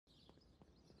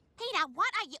Now,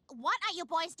 what are you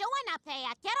boys doing up there?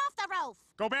 Get off the roof.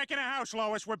 Go back in the house,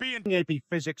 Lois. We're being AP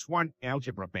Physics 1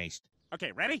 Algebra-Based.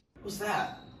 Okay, ready? What's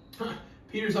that?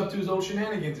 Peter's up to his old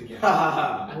shenanigans again.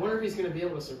 I wonder if he's going to be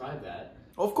able to survive that.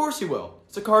 Oh, of course he will.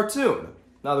 It's a cartoon.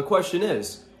 Now the question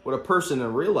is, would a person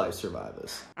in real life survive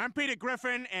this? I'm Peter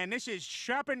Griffin, and this is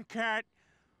shopping cart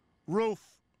roof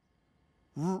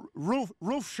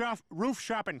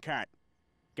shopping cart,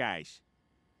 guys.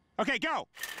 Okay, go.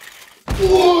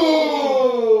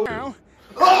 Whoa! Ow.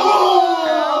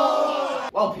 Oh!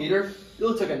 Well, Peter, you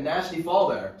look like a nasty fall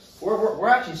there. We're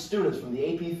actually students from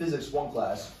the AP Physics 1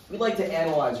 class. We'd like to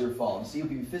analyze your fall and see if it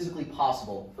would be physically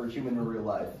possible for a human in real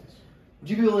life. Would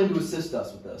you be willing to assist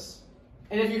us with this?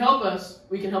 And if you help us,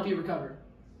 we can help you recover.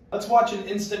 Let's watch an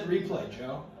instant replay,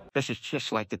 Joe. This is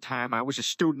just like the time I was a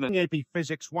student in AP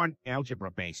Physics 1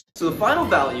 Algebra-Based. So the final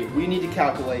value we need to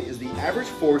calculate is the average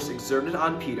force exerted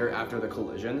on Peter after the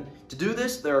collision. To do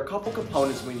this, there are a couple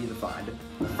components we need to find.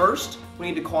 First, we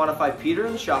need to quantify Peter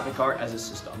in the shopping cart as a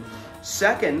system.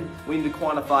 Second, we need to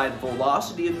quantify the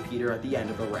velocity of Peter at the end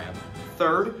of the ramp.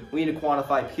 Third, we need to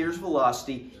quantify Peter's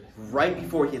velocity right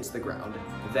before he hits the ground.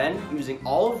 Then, using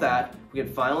all of that, we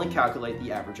can finally calculate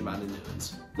the average amount of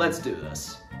newtons. Let's do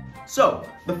this. So,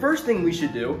 the first thing we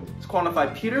should do is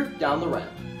quantify Peter down the ramp.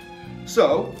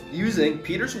 So, using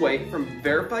Peter's weight from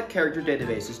verified character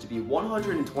databases to be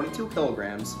 122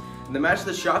 kilograms, and the match of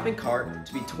the shopping cart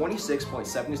to be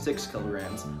 26.76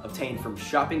 kilograms, obtained from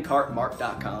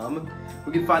shoppingcartmart.com,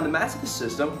 we can find the mass of the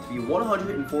system to be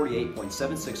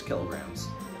 148.76 kilograms.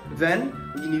 Then,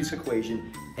 we can use the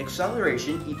equation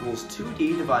acceleration equals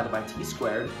 2d divided by t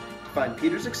squared to find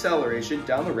Peter's acceleration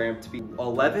down the ramp to be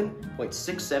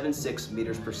 11.676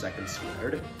 meters per second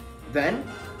squared. Then,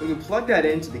 we can plug that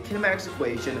into the kinematics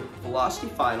equation, velocity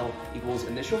final equals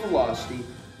initial velocity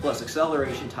plus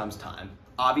acceleration times time.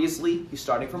 Obviously, he's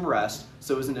starting from rest,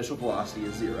 so his initial velocity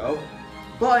is 0.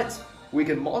 But we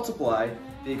can multiply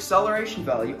the acceleration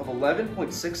value of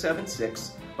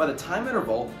 11.676 by the time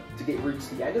interval to reach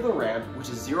the end of the ramp, which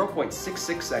is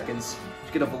 0.66 seconds,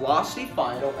 to get a velocity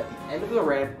final at the end of the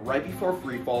ramp right before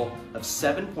freefall of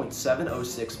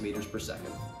 7.706 meters per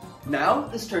second. Now,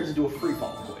 this turns into a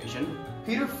freefall equation.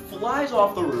 Peter flies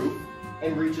off the roof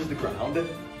and reaches the ground.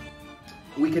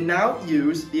 We can now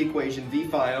use the equation v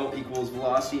final equals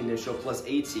velocity initial plus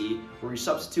at, where we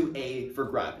substitute a for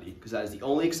gravity, because that is the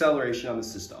only acceleration on the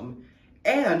system.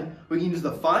 And we can use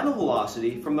the final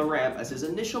velocity from the ramp as his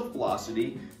initial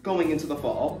velocity going into the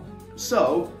fall.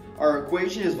 So, our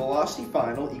equation is velocity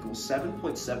final equals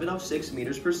 7.706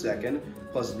 meters per second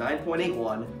plus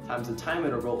 9.81 times the time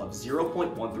interval of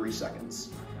 0.13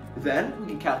 seconds. Then, we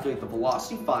can calculate the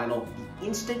velocity final the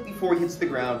instant before he hits the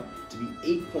ground to be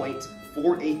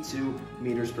 8.482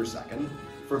 meters per second.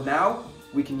 From now,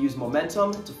 we can use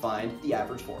momentum to find the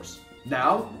average force.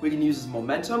 Now, we can use this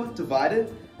momentum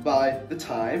divided by the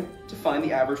time to find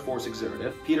the average force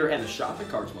exerted. Peter and the shopping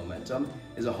cart's momentum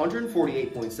is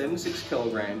 148.76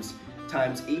 kilograms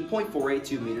times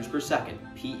 8.482 meters per second,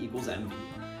 P equals mv.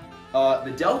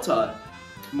 The delta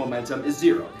momentum is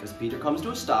 0, because Peter comes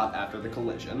to a stop after the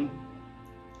collision.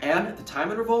 And the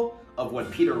time interval of when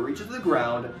Peter reaches the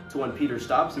ground to when Peter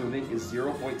stops moving is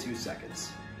 0.2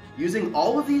 seconds. Using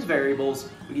all of these variables,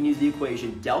 we can use the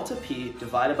equation delta P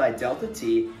divided by delta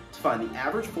T to find the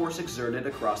average force exerted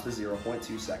across the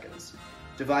 0.2 seconds.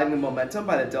 Dividing the momentum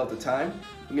by the delta time,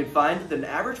 we can find that an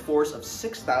average force of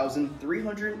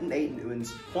 6,308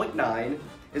 newtons, 0.9,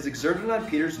 is exerted on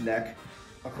Peter's neck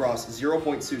across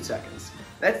 0.2 seconds.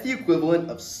 That's the equivalent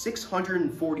of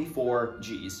 644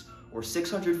 Gs, or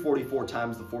 644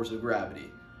 times the force of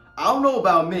gravity. I don't know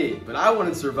about me, but I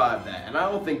wouldn't survive that, and I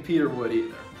don't think Peter would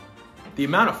either. The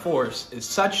amount of force is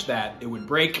such that it would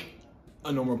break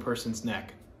a normal person's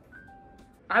neck.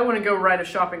 I wouldn't go ride a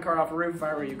shopping cart off a roof if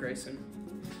I were you, Grayson.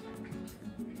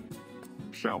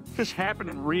 So, if this happened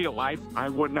in real life, I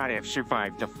would not have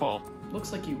survived the fall.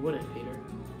 Looks like you wouldn't, Peter.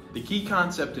 The key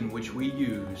concept in which we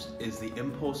used is the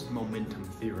impulse momentum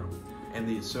theorem and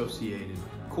the associated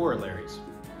corollaries.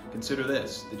 Consider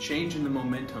this, the change in the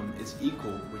momentum is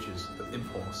equal, which is the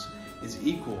impulse, is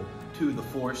equal to the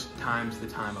force times the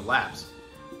time elapsed.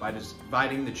 By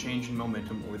dividing the change in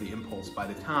momentum or the impulse by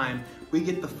the time, we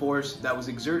get the force that was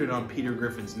exerted on Peter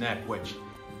Griffin's neck, which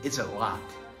is a lot.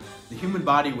 The human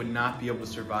body would not be able to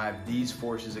survive these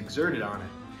forces exerted on it.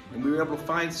 And we were able to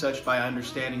find such by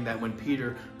understanding that when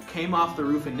Peter came off the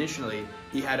roof initially,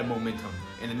 he had a momentum,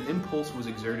 and an impulse was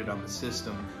exerted on the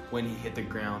system when he hit the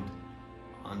ground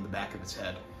on the back of his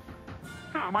head.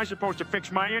 How am I supposed to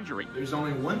fix my injury? There's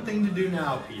only one thing to do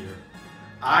now, Peter.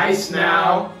 Ice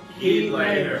now, heat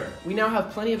later. We now have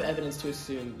plenty of evidence to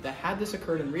assume that had this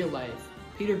occurred in real life,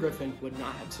 Peter Griffin would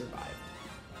not have survived.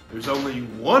 There's only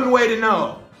one way to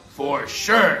know for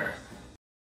sure.